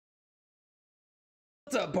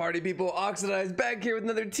What's up, party people? Oxidized back here with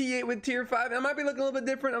another T8 with tier 5. I might be looking a little bit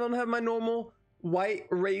different. I don't have my normal white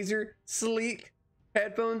Razer sleek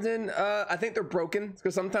headphones in. I think they're broken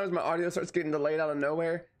because sometimes my audio starts getting delayed out of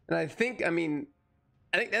nowhere. And I think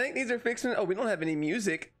these are fixing. Oh, we don't have any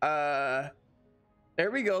music. There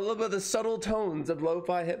we go. A little bit of the subtle tones of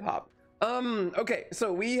lo-fi hip hop. Okay,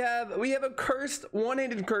 so we have a cursed,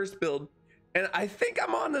 one-handed cursed build, and I think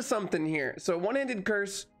I'm onto something here. So one-handed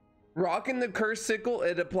curse. Rocking the curse sickle,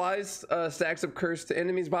 it applies stacks of curse to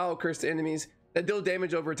enemies, vile curse to enemies that deal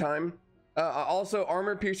damage over time. Also,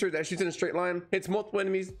 armor piercer that shoots in a straight line, hits multiple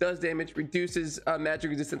enemies, does damage, reduces magic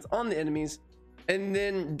resistance on the enemies. And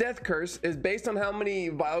then death curse is based on how many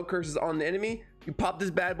vile curses on the enemy. You pop this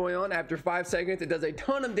bad boy on after 5 seconds, it does a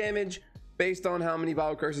ton of damage based on how many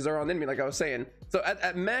vile curses are on the enemy, like I was saying. So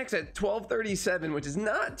at max at 1237, which is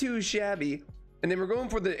not too shabby. And then we're going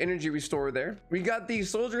for the energy restore there. We got the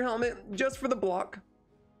soldier helmet just for the block.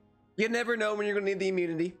 You never know when you're gonna need the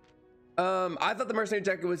immunity. I thought the mercenary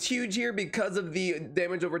jacket was huge here because of the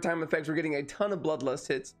damage over time effects. We're getting a ton of bloodlust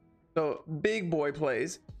hits. So big boy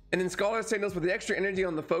plays. And then scholar sandals for the extra energy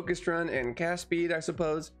on the focused run and cast speed, I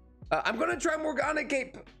suppose. I'm gonna try Morgana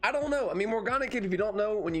Cape. I don't know. I mean, Morgana Cape, if you don't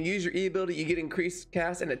know, when you use your E ability, you get increased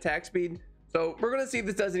cast and attack speed. So we're gonna see if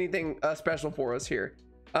this does anything special for us here.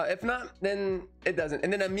 If not, then it doesn't.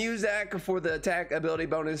 And then a Muisak for the attack ability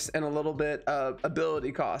bonus and a little bit of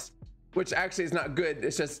ability cost, which actually is not good.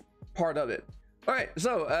 It's just part of it. All right,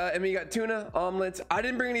 so and we got tuna, omelets. I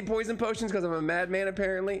didn't bring any poison potions because I'm a madman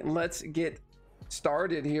apparently. Let's get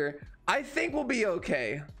started here. I think we'll be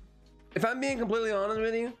okay. If I'm being completely honest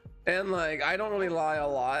with you, and like I don't really lie a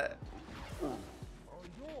lot,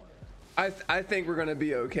 I think we're gonna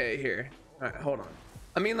be okay here. All right, hold on.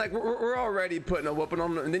 I mean, like, we're already putting a whooping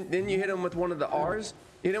on them, and then you hit him with one of the R's,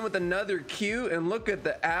 you hit him with another Q, and look at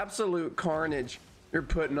the absolute carnage you're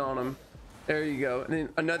putting on him. There you go. And then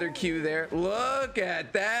another Q there. Look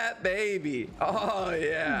at that, baby. Oh,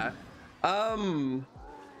 yeah. How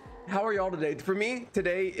are y'all today? For me,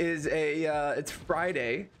 today is it's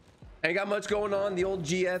Friday. I ain't got much going on. The old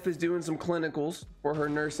GF is doing some clinicals for her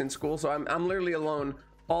nursing school, so I'm literally alone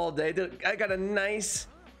all day. I got a nice,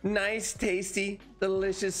 tasty,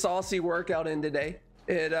 delicious, saucy workout in today.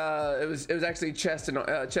 It was actually chest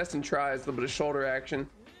and tries, a little bit of shoulder action.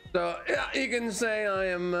 So yeah, you can say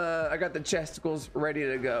I got the chesticles ready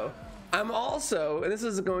to go. I'm also, and this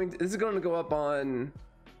is going to go up on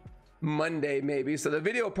Monday maybe, so the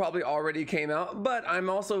video probably already came out, but I'm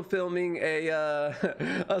also filming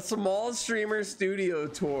a small streamer studio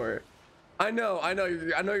tour. I know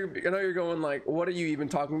you're going like, what are you even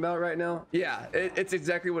talking about right now? Yeah, it's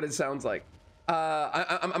exactly what it sounds like.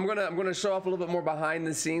 I'm gonna show off a little bit more behind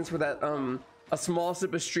the scenes for that a small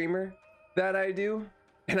sip of streamer that I do,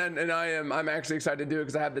 and I'm actually excited to do it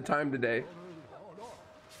because I have the time today.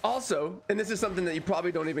 Also, and this is something that you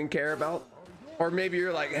probably don't even care about, or maybe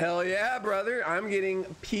you're like, hell yeah, brother, I'm getting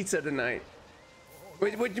pizza tonight.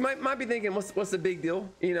 What you might be thinking, what's the big deal,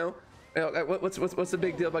 you know? What's the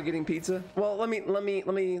big deal about getting pizza? Well, let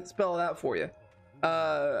me spell it out for you.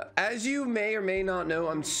 As you may or may not know,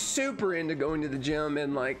 I'm super into going to the gym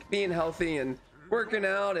and like being healthy and working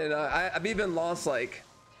out, and I've even lost like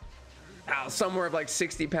somewhere of like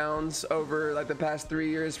 60 pounds over like the past 3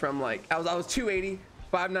 years. From like I was 280,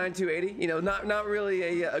 5'9", 280. You know, not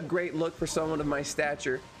really a great look for someone of my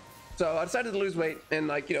stature. So I decided to lose weight, and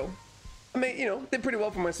like, you know, I mean, you know, did pretty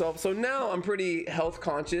well for myself. So now I'm pretty health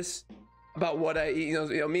conscious about what I eat. You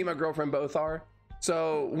know, me and my girlfriend both are.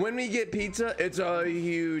 So when we get pizza, it's a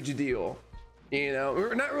huge deal. You know,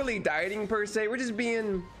 we're not really dieting per se. We're just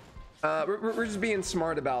being we're just being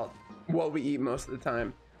smart about what we eat most of the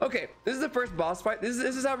time. Okay, this is the first boss fight. This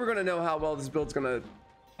is how we're gonna know how well this build's gonna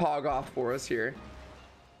hog off for us here,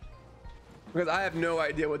 because I have no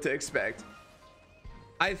idea what to expect.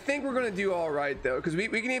 I think we're gonna do all right though, because we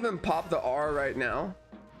can even pop the R right now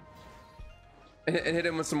and hit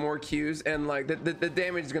him with some more Qs, and like the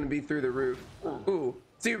damage is gonna be through the roof. Ooh,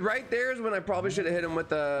 see, right there is when I probably should have hit him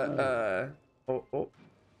with a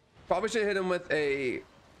probably should have hit him with a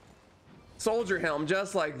soldier helm,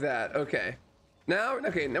 just like that. Okay, now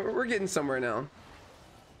we're getting somewhere now.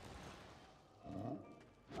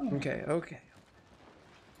 Okay.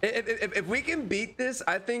 If we can beat this,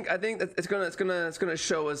 I think that it's gonna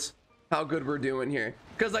show us how good we're doing here.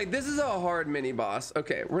 Because like, this is a hard mini boss.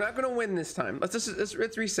 Okay, we're not gonna win this time.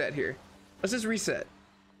 Let's reset here. Let's just reset.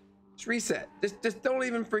 Just reset. Just don't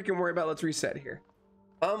even freaking worry about. Let's reset here.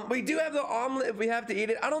 We do have the omelet if we have to eat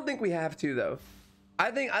it. I don't think we have to though.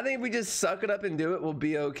 I think if we just suck it up and do it, we'll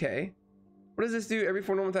be okay. What does this do? Every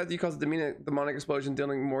 4 normal attacks you cause a demonic explosion,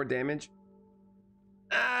 dealing more damage.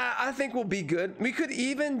 I think we'll be good. We could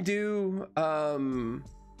even do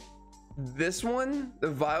this one, the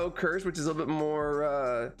Vile Curse, which is a little bit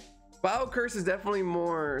more Vile Curse is definitely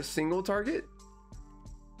more single target.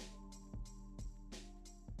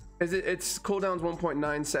 It's cooldowns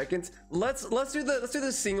 1.9 seconds. Let's do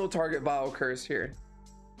the single target Vile Curse here.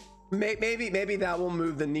 Maybe that will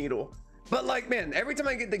move the needle. But like, man, every time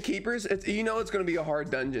I get the keepers, it's, you know, it's gonna be a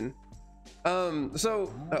hard dungeon.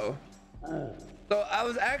 So I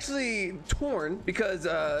was actually torn because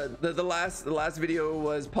the last video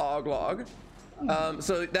was Poglog.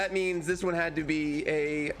 So that means this one had to be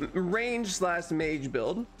a range / mage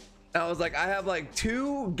build. And I was like, I have like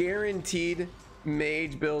 2 guaranteed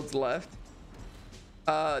mage builds left.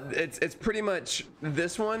 It's pretty much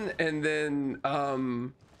this one and then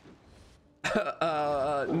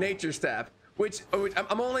Nature Staff, which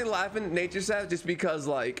I'm only laughing Nature Staff just because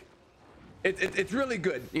like it's really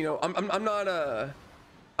good, you know. I'm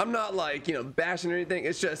not like, you know, bashing or anything.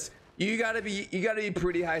 It's just you gotta be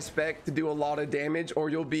pretty high spec to do a lot of damage, or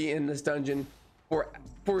you'll be in this dungeon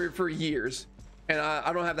for years, and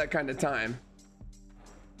I don't have that kind of time.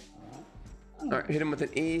 All right, hit him with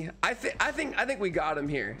an E. I think we got him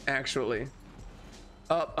here actually.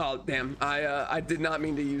 Oh damn, I did not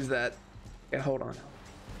mean to use that. Yeah, hold on.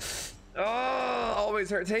 Oh, always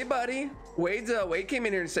hurts. Hey buddy, Wade came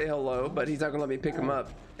in here to say hello, but he's not gonna let me pick him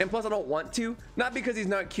up. And plus I don't want to, not because he's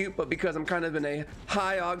not cute, but because I'm kind of in a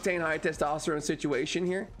high octane, high testosterone situation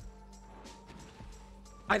here.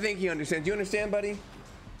 I think he understands. Do you understand, buddy?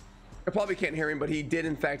 I probably can't hear him, but he did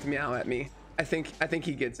in fact meow at me. I think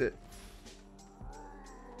he gets it.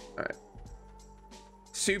 All right,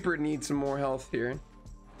 Super needs some more health here,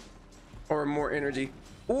 or more energy.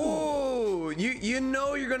 Ooh, you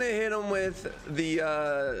know you're gonna hit him with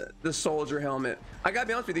the soldier helmet. I gotta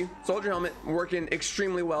be honest with you, soldier helmet working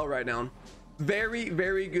extremely well right now.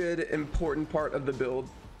 Very good, important part of the build.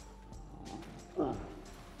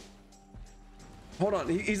 Hold on,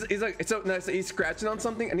 he's like, so nice. He's scratching on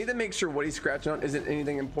something. I need to make sure what he's scratching on isn't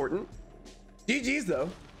anything important. GG's though.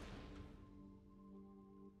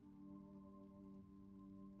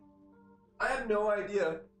 I have no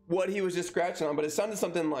idea what he was just scratching on, but it sounded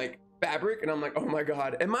something like fabric, and I'm like, oh my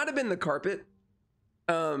god, it might have been the carpet.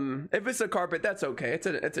 If it's a carpet, that's okay. It's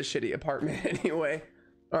a shitty apartment anyway.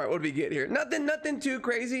 All right, what did we get here? Nothing too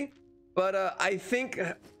crazy, but I think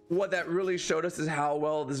what that really showed us is how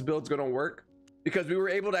well this build's gonna work, because we were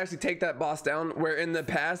able to actually take that boss down, where in the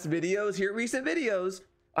past videos here, recent videos,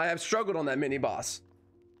 I have struggled on that mini boss.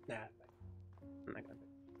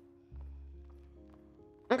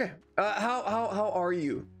 Okay, how are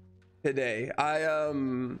you today? I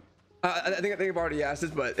think I've already asked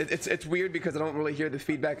this, but it's weird because I don't really hear the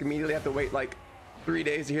feedback immediately. I have to wait like 3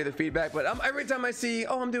 days to hear the feedback, but every time I see,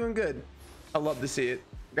 oh, I'm doing good, I love to see it.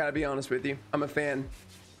 Gotta be honest with you, I'm a fan.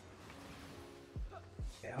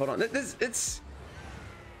 Yeah, hold on, it's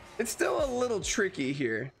still a little tricky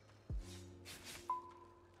here.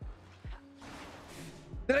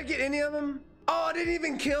 Did I get any of them? Oh, I didn't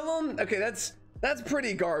even kill them. Okay, that's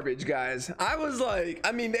pretty garbage, guys. I was like,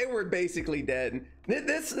 I mean, they were basically dead.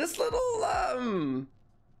 This little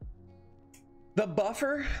the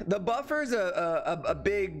buffer's a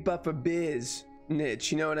big buffer biz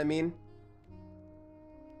niche, you know what I mean?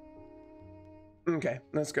 Okay,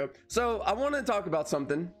 let's go. So I want to talk about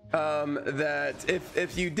something that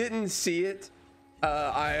if you didn't see it,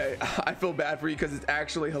 I feel bad for you because it's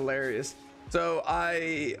actually hilarious. So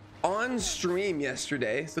I on stream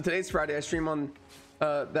yesterday, so today's Friday, I stream on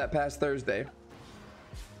that past Thursday.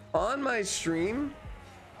 On my stream,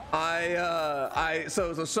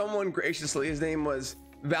 so someone graciously, his name was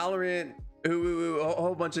Valorant, a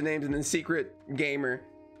whole bunch of names, and then Secret Gamer,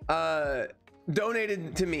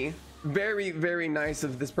 donated to me. Very nice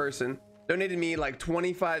of this person. Donated me like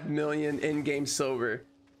 25 million in-game silver,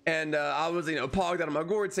 and I was, you know, pogged out of my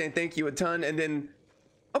gourd saying thank you a ton. And then,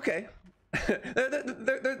 okay.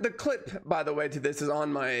 The clip, by the way, to this is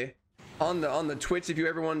on my on the Twitch if you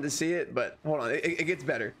ever wanted to see it, but hold on, it gets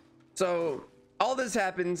better. So all this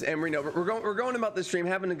happens, and we're going about the stream,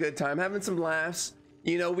 having a good time, having some laughs,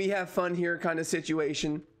 you know, we have fun here kind of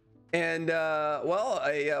situation. And well,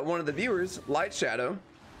 one of the viewers, Light Shadow, a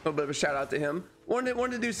little bit of a shout out to him, wanted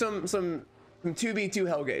to do some 2v2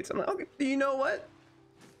 Hellgates. I'm like, okay, you know what,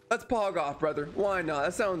 let's pog off, brother, why not?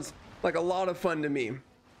 That sounds like a lot of fun to me.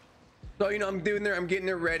 So, you know, I'm doing there, I'm getting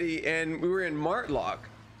it ready, and we were in Martlock,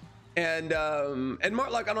 and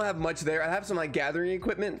Martlock, I don't have much there. I have some like gathering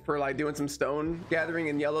equipment for like doing some stone gathering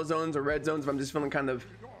in yellow zones or red zones if I'm just feeling kind of,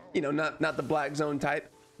 you know, not the black zone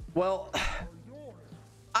type. Well,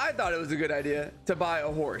 I thought it was a good idea to buy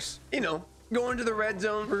a horse, you know, going to the red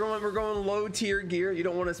zone. We're going low tier gear. You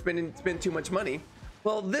don't want to spend too much money.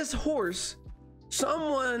 Well, this horse,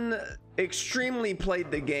 someone extremely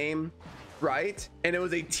played the game right, and it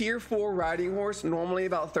was a tier 4 riding horse, normally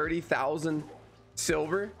about 30,000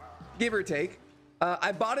 silver, give or take.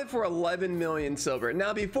 I bought it for 11 million silver.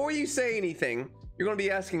 Now, before you say anything, you're going to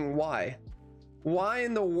be asking why. Why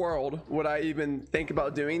in the world would I even think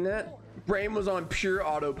about doing that? Brain was on pure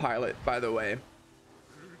autopilot, by the way.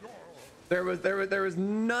 There was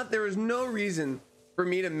no reason for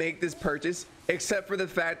me to make this purchase except for the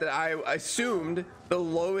fact that I assumed the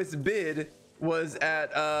lowest bid was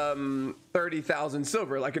at 30,000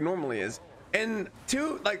 silver, like it normally is. And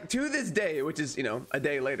to this day, which is, you know, a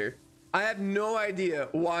day later, I have no idea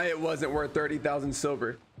why it wasn't worth 30,000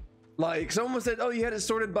 silver. Like, someone said, oh, you had it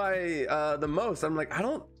sorted by the most. I'm like, I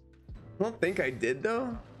don't think I did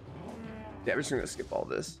though. Yeah, we're just gonna skip all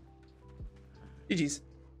this. GG's.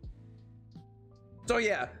 So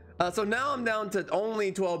yeah, so now I'm down to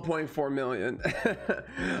only 12.4 million.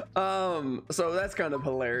 So that's kind of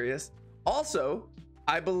hilarious. Also,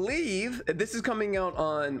 I believe this is coming out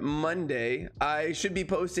on Monday. I should be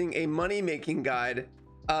posting a money making guide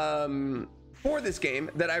for this game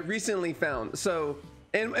that I recently found. So,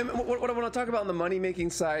 and what I want to talk about on the money making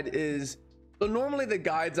side is, so normally the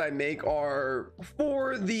guides I make are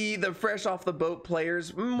for the fresh off the boat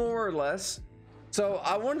players, more or less. So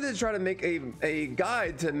I wanted to try to make a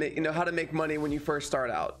guide to make, you know, how to make money when you first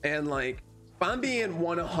start out. And like, if I'm being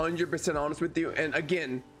 100% honest with you, and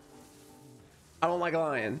again, I don't like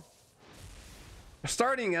lying.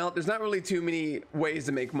 Starting out, there's not really too many ways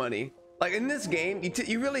to make money. Like in this game,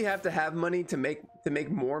 you really have to have money to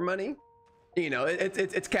make more money. You know,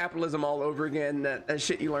 it's capitalism all over again. That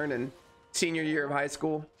shit you learn in senior year of high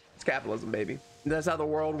school. It's capitalism, baby. That's how the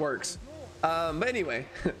world works. But anyway,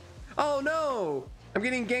 oh no, I'm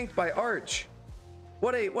getting ganked by Arch.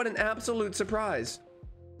 What an absolute surprise.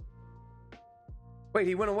 Wait,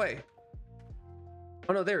 he went away.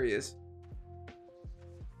 Oh no, there he is.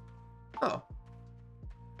 Oh.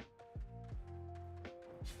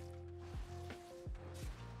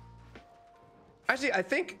 Actually, I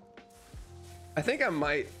think I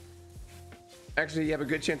might actually have a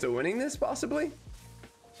good chance of winning this, possibly.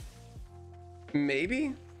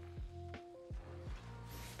 Maybe.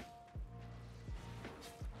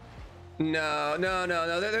 No.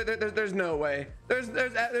 There's no way.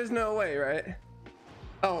 There's no way, right?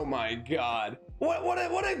 Oh my god. What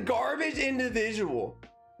a garbage individual.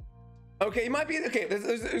 Okay, you might be okay.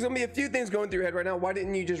 There's gonna be a few things going through your head right now. Why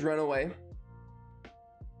didn't you just run away?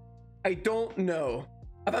 I don't know.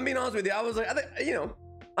 If I'm being honest with you, I was like, you know,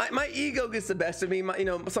 my ego gets the best of me. You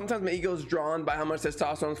know, sometimes my ego is drawn by how much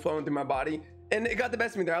testosterone is flowing through my body, and it got the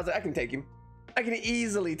best of me there. I was like, I can take him. I can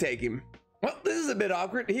easily take him. Well, this is a bit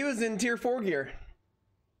awkward. He was in tier 4 gear.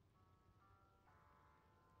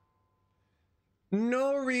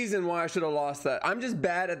 No reason why I should have lost that. I'm just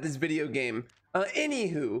bad at this video game.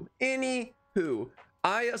 Anywho,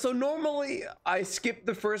 so normally I skip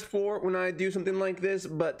the first floor when I do something like this,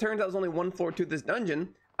 but turns out there's only one floor to this dungeon.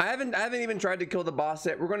 I haven't even tried to kill the boss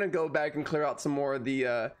yet. We're gonna go back and clear out some more of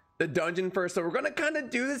the dungeon first. So we're gonna kind of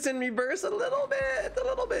do this in reverse a little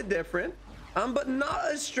bit different, but not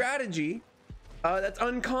a strategy that's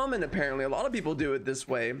uncommon. Apparently, a lot of people do it this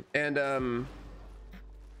way, and I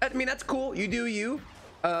mean, that's cool. You do you.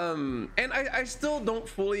 And I still don't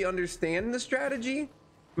fully understand the strategy.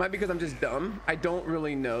 Might be because I'm just dumb. I don't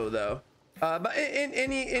really know though. But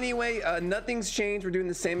anyway, nothing's changed. We're doing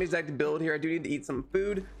the same exact build here. I do need to eat some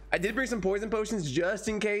food. I did bring some poison potions just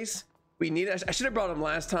in case we need it. I should have brought them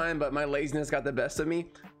last time, but my laziness got the best of me.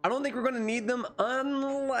 I don't think we're going to need them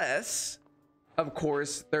unless, of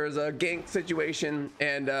course, there's a gank situation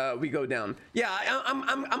and we go down. Yeah,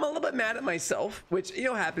 I'm a little bit mad at myself, which, you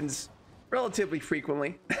know, happens relatively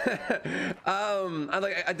frequently. I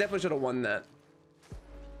definitely should have won that.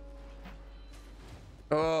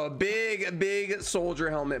 Oh, big soldier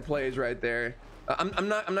helmet plays right there. I'm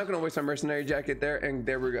not gonna waste my mercenary jacket there, and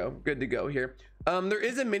there we go, good to go here. There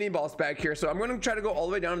is a mini boss back here, so I'm gonna try to go all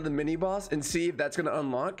the way down to the mini boss and see if that's gonna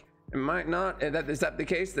unlock. It might not. And is that the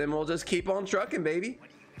case? Then we'll just keep on trucking, baby.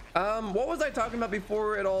 What was I talking about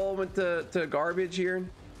before it all went to garbage here?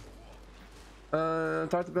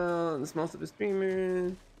 Talked about the small stuff of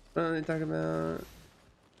streamers. Talk about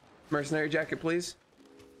mercenary jacket, please.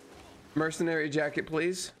 Mercenary jacket,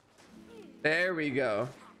 please. There we go.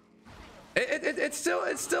 It's still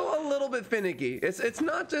a little bit finicky. It's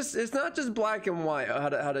not just black and white how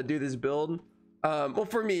to do this build. Well,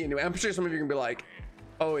 for me anyway. I'm sure some of you are gonna be like,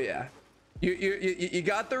 oh yeah, you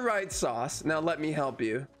got the right sauce. Now let me help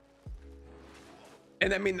you.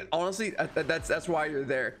 And I mean, honestly, that's why you're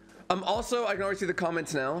there. Also, I can already see the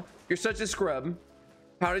comments now. You're such a scrub.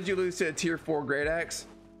 How did you lose to a tier 4 great axe?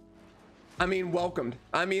 I mean, welcomed.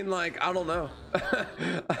 I mean, like, I don't know.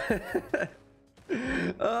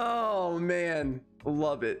 Oh man,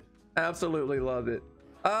 love it. Absolutely love it.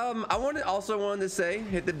 I also wanted to say,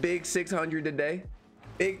 hit the big 600 today.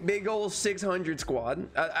 Big old 600 squad.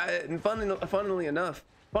 And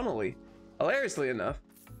hilariously enough,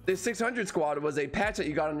 this 600 squad was a patch that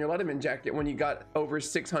you got on your Letterman jacket when you got over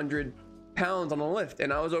 600 pounds on the lift,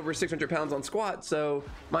 and I was over 600 pounds on squat. So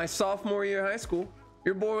my sophomore year of high school,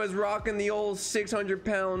 your boy was rocking the old 600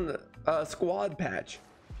 pound squad patch.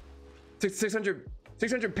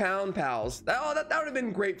 600 pound pals. That would have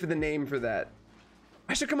been great for the name for that.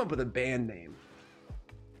 I should come up with a band name.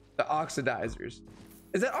 The Oxidizers.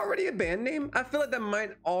 Is that already a band name? I feel like that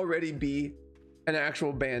might already be an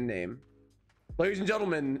actual band name. Ladies and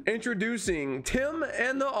gentlemen, introducing Tim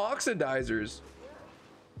and the Oxidizers.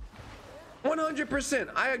 100%.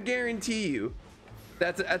 I guarantee you,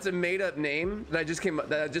 that's a made-up name that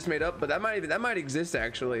I just made up, but that might exist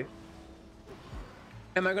actually.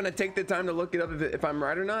 Am I gonna take the time to look it up if I'm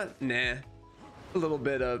right or not? Nah. A little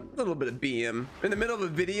bit of BM in the middle of a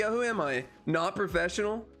video. Who am I? Not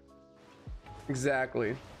professional.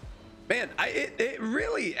 Exactly. Man, it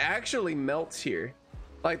really actually melts here.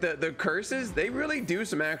 Like the curses, they really do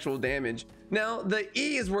some actual damage. Now the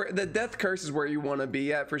E is where the death curse is where you want to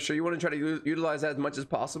be at for sure. You want to try to utilize that as much as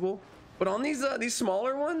possible. But on these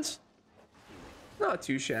smaller ones, not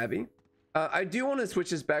too shabby. I do want to switch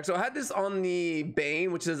this back. So I had this on the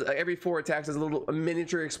Bane, which is every 4 attacks is a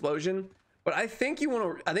miniature explosion. But I think you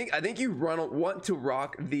want to. I think you want to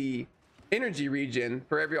rock the energy regen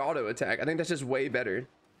for every auto attack. I think that's just way better.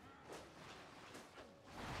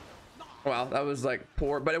 Wow, that was like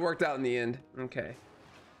poor, but it worked out in the end. Okay,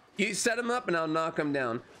 you set him up and I'll knock him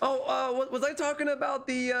down. Oh, was I talking about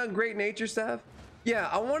the great nature staff? Yeah,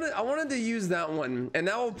 I wanted to use that one, and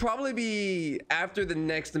that will probably be after the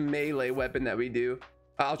next melee weapon that we do.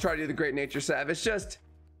 I'll try to do the great nature staff. It's just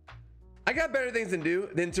I got better things to do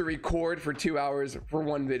than to record for 2 hours for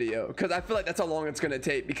one video, because I feel like that's how long it's gonna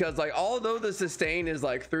take. Because like although the sustain is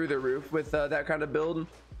like through the roof with that kind of build,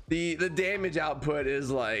 the damage output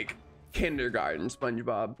is like kindergarten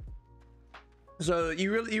SpongeBob. So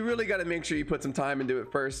you really got to make sure you put some time into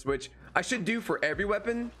it first, which I should do for every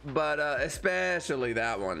weapon, but especially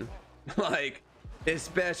that one. Like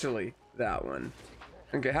especially that one.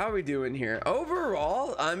 Okay, how are we doing here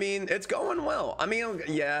overall? I mean, it's going well. I mean,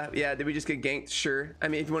 yeah, did we just get ganked? Sure. I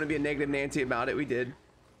mean, if you want to be a negative Nancy about it, we did.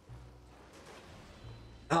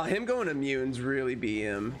 Him going immune's really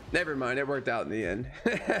BM. Never mind, it worked out in the end.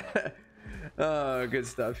 Oh, good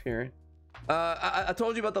stuff here. I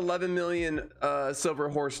told you about the 11 million silver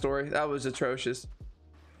horse story. That was atrocious.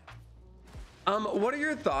 What are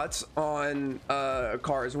your thoughts on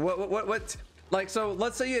cars? What like, so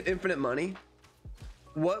let's say you had infinite money.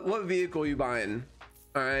 What vehicle are you buying?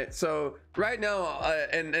 All right, so right now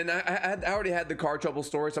and I already had the car trouble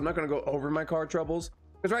story, so I'm not going to go over my car troubles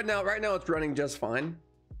because right now it's running just fine.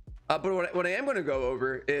 But what I am going to go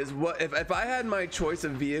over is what if I had my choice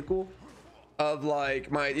of vehicle of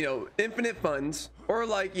like my infinite funds, or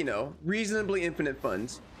like reasonably infinite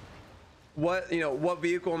funds, what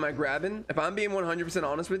vehicle am I grabbing? If I'm being 100%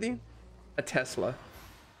 honest with you, a Tesla.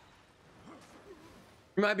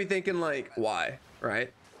 You might be thinking like, why?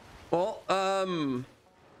 Right? Well,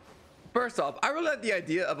 first off, I really like the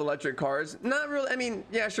idea of electric cars. Not really, I mean,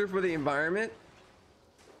 yeah, sure, for the environment,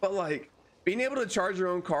 but like being able to charge your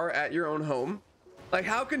own car at your own home, like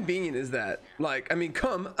how convenient is that? Like, I mean,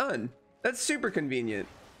 come on, that's super convenient.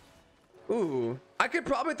 Ooh, I could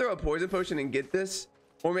probably throw a poison potion and get this,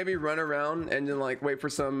 or maybe run around and then like wait for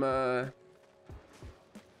some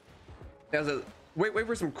wait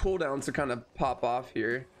for some cooldowns to kind of pop off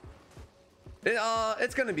here.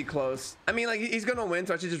 It's gonna be close. I mean, like he's gonna win,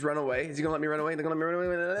 so I should just run away. Is he gonna let me run away? They're gonna let me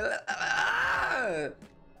run away.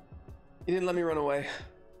 He didn't let me run away.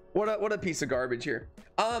 What a piece of garbage here.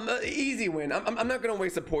 Easy win. I'm not gonna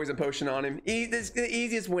waste a poison potion on him. This the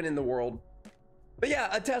easiest win in the world. But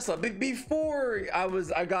yeah, a Tesla. Before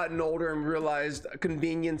I gotten older and realized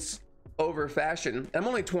convenience over fashion. I'm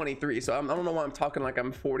only 23, so I don't know why I'm talking like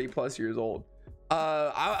I'm 40 plus years old.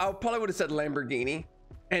 I probably would have said Lamborghini,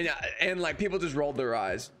 and like people just rolled their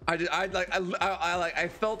eyes. I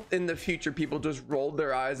felt in the future people just rolled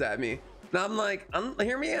their eyes at me. Now I'm like,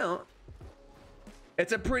 hear me out.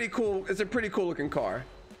 It's a pretty cool looking car.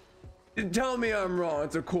 Tell me I'm wrong.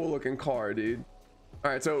 It's a cool looking car, dude. All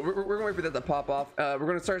right, so we're gonna wait for that to pop off. We're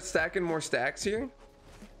gonna start stacking more stacks here.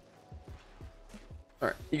 All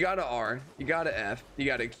right, you got a R, you got a F, you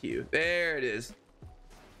got a Q. There it is.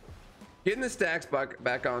 Getting the stacks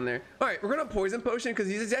back on there. All right, we're gonna poison potion because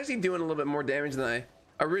he's actually doing a little bit more damage than I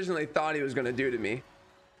originally thought he was gonna do to me.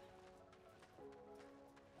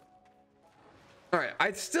 All right,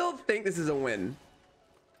 I still think this is a win.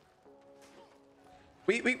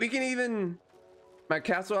 We can even, my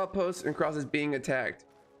castle outpost and cross is being attacked.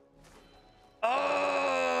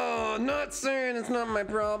 Oh, not saying it's not my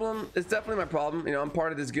problem. It's definitely my problem. You know, I'm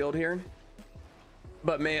part of this guild here.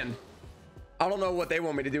 But man, I don't know what they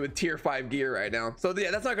want me to do with tier 5 gear right now. So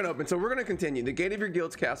yeah, that's not gonna open. So we're gonna continue. The gate of your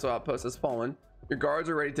guild's castle outpost has fallen. Your guards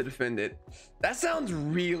are ready to defend it. That sounds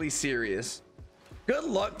really serious. Good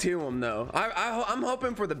luck to them though. I'm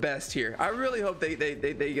hoping for the best here. I really hope they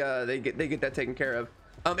get that taken care of.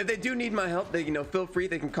 If they do need my help, they, you know, feel free.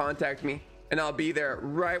 They can contact me, and I'll be there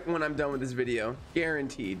right when I'm done with this video,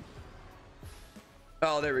 guaranteed.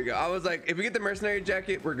 Oh, there we go. I was like, if we get the mercenary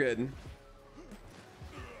jacket, we're good.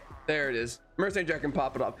 There it is. Mercenary jacket can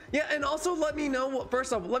pop it off. Yeah, and also let me know what.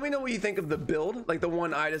 First off, let me know what you think of the build, like the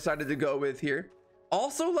one I decided to go with here.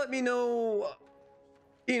 Also, let me know,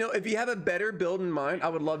 you know, if you have a better build in mind. I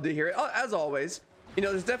would love to hear it. As always, you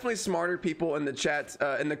know, there's definitely smarter people in the chat,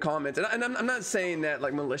 in the comments, and I'm not saying that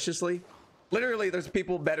like maliciously. Literally, there's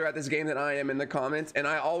people better at this game than I am in the comments, and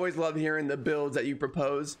I always love hearing the builds that you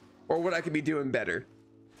propose or what I could be doing better.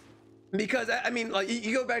 Because I mean, like,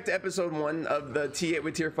 you go back to episode 1 of the T8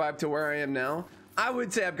 with tier 5 to where I am now, I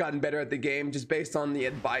would say I've gotten better at the game just based on the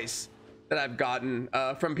advice that I've gotten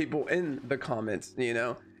from people in the comments, you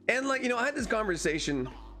know. And like, you know, I had this conversation,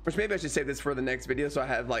 which maybe I should save this for the next video so I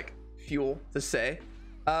have like fuel to say.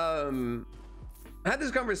 I had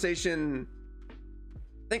this conversation,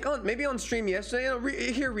 I think maybe on stream yesterday, you know,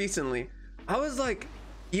 here recently. I was like,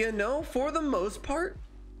 you know, for the most part,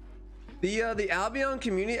 the Albion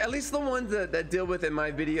community, at least the ones that deal with in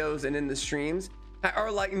my videos and in the streams,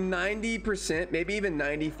 are like 90%, maybe even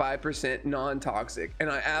 95% non-toxic,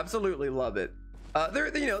 and I absolutely love it.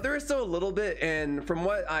 You know, there is still a little bit, and from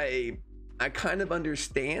what I kind of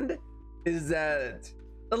understand is that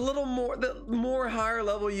a little more, the more higher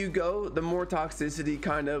level you go, the more toxicity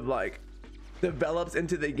kind of like develops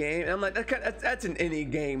into the game. And I'm like, that's in any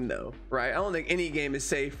game though, right? I don't think any game is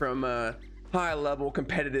safe from high level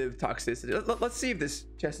competitive toxicity. Let's see if this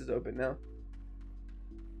chest is open now.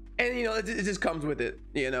 And you know, it just comes with it,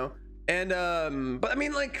 you know. And but I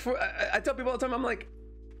mean, like, I tell people all the time, I'm like,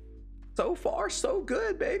 so far so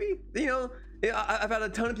good, baby. You know, yeah, I've had a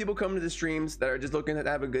ton of people come to the streams that are just looking to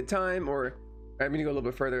have a good time, or I'm gonna go a little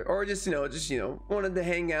bit further, or just you know wanted to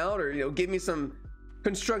hang out, or you know, give me some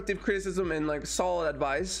constructive criticism and like solid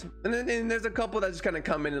advice. And then there's a couple that just kind of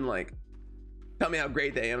come in and like tell me how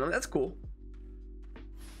great they am. That's cool.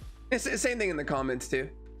 It's the same thing in the comments too.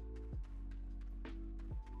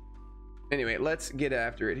 Anyway, let's get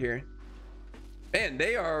after it here. And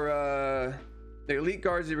they are the elite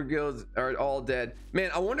guards of your guilds are all dead. Man,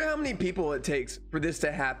 I wonder how many people it takes for this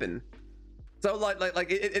to happen. So like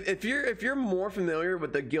if you're more familiar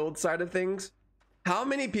with the guild side of things, how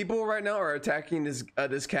many people right now are attacking this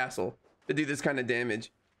castle to do this kind of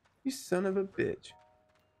damage? You son of a bitch.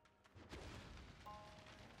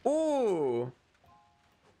 Oh,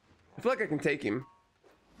 I feel like I can take him.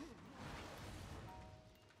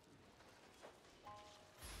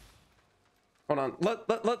 Hold on.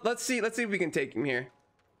 Let's see if we can take him here.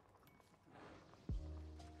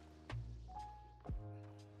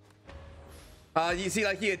 You see,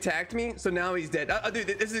 like, he attacked me, so now he's dead. Dude,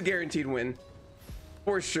 this is a guaranteed win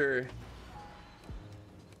for sure.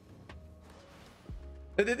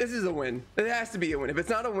 This is a win. It has to be a win. If it's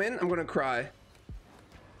not a win, I'm gonna cry.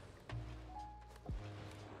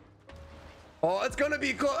 Oh, it's gonna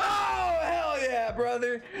be close. Oh, hell yeah,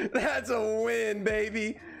 brother. That's a win,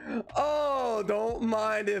 baby. Oh, don't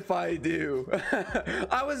mind if I do.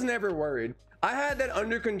 I was never worried. I had that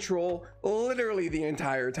under control literally the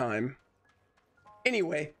entire time.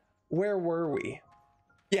 Anyway, where were we?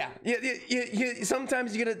 Yeah,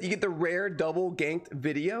 sometimes you get the rare double ganked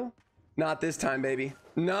video. Not this time, baby.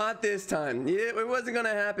 Not this time. Yeah, it wasn't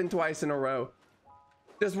gonna happen twice in a row.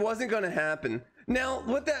 Just wasn't gonna happen. Now,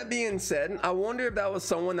 with that being said, I wonder if that was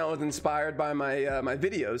someone that was inspired by my my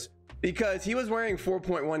videos, because he was wearing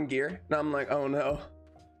 4.1 gear, and I'm like, oh no,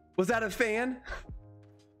 was that a fan?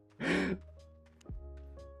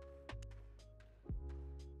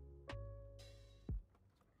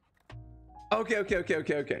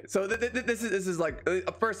 Okay. So this is like,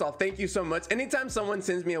 first off, thank you so much. Anytime someone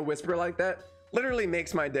sends me a whisper like that, literally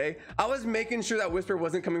makes my day. I was making sure that whisper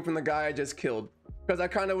wasn't coming from the guy I just killed, because I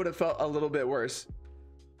kind of would have felt a little bit worse.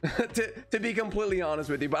 to be completely honest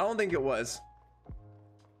with you, but I don't think it was.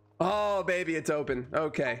 Oh, baby, it's open.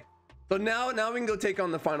 Okay. So now we can go take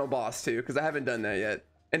on the final boss too, because I haven't done that yet.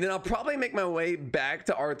 And then I'll probably make my way back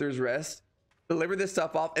to Arthur's Rest, deliver this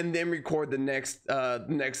stuff off, and then record the next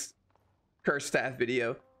Cursed Staff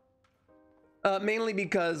video. Mainly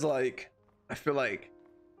because, like, I feel like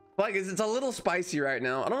it's a little spicy right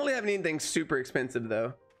now. I don't really have anything super expensive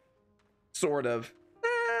though. Sort of.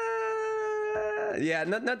 Yeah,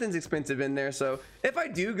 nothing's expensive in there. So if I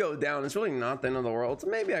do go down, it's really not the end of the world. So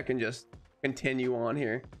maybe I can just continue on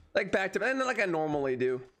here, like back to, and like I normally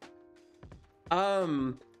do.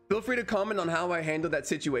 Feel free to comment on how I handled that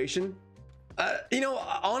situation. You know,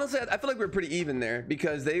 honestly, I feel like we're pretty even there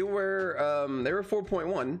because they were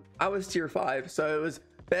 4.1. I was tier 5, so it was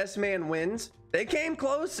best man wins. They came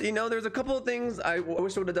close. You know, there's a couple of things I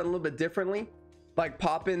wish I would have done a little bit differently, like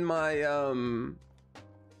popping my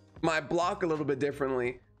my block a little bit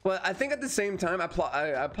differently. But I think at the same time, I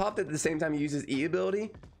popped at the same time he uses E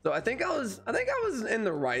ability, so I think I was in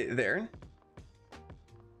the right there.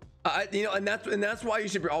 You know, and that's why you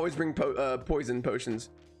should always bring poison potions.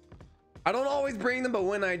 I don't always bring them, but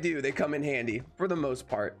when I do, they come in handy for the most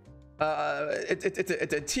part.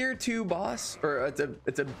 It's a tier 2 boss, or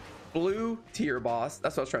it's a blue tier boss.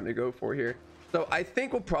 That's what I was trying to go for here. So I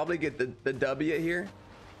think we'll probably get the W here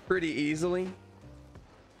pretty easily.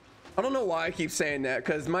 I don't know why I keep saying that,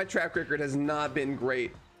 because my track record has not been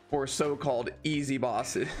great for so-called easy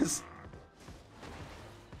bosses.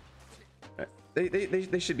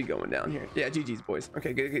 They should be going down here. Yeah, GG's, boys.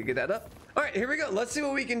 Okay, get that up. All right, here we go. Let's see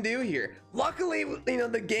what we can do here. Luckily, you know,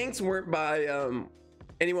 the ganks weren't by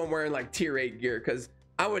anyone wearing like tier 8 gear, because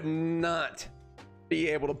I would not be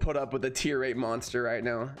able to put up with a tier 8 monster right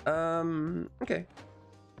now. Okay.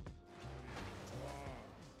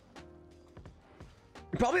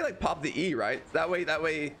 You probably like pop the E, right? That way,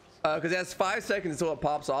 because it has 5 seconds until it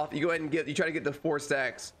pops off. You go ahead and you try to get the 4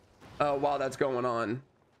 stacks while that's going on.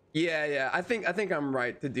 Yeah, I think I'm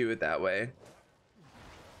right to do it that way.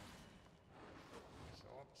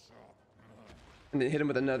 And then hit him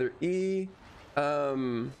with another E. Hit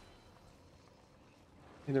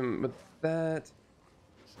him with that.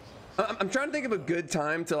 I'm trying to think of a good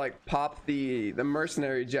time to like pop the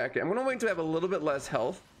mercenary jacket. I'm gonna wait to have a little bit less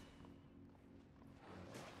health.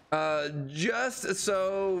 Just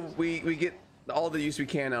so we get all the use we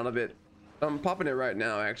can out of it. I'm popping it right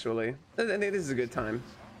now, actually. I think this is a good time.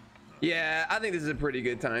 Yeah, I think this is a pretty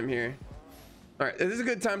good time here. All right, this is a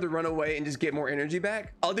good time to run away and just get more energy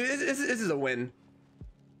back. I'll do this. This is a win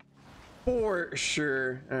for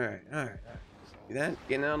sure. All right. See that?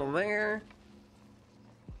 Getting out of there.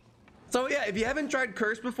 So yeah, if you haven't tried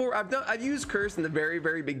Curse before, I've used Curse in the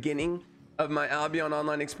very beginning of my Albion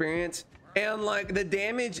Online experience, and like the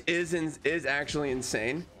damage is actually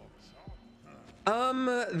insane.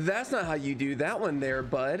 That's not how you do that one there,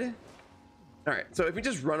 bud. All right, so if we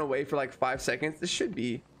just run away for like 5 seconds, this should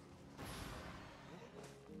be.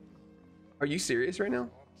 Are you serious right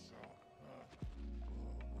now?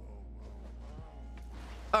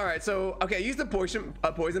 All right, so okay, use the poison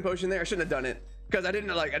potion there. I shouldn't have done it because I didn't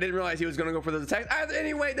realize he was gonna go for those attacks.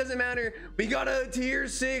 Anyway, it doesn't matter. We got a tier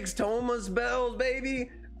 6 Thomas Bells,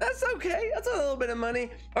 baby. That's okay. That's a little bit of money.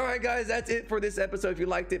 All right, guys, that's it for this episode. If you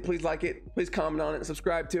liked it, please like it. Please comment on it and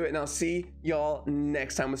subscribe to it. And I'll see y'all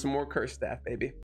next time with some more Cursed Staff, baby.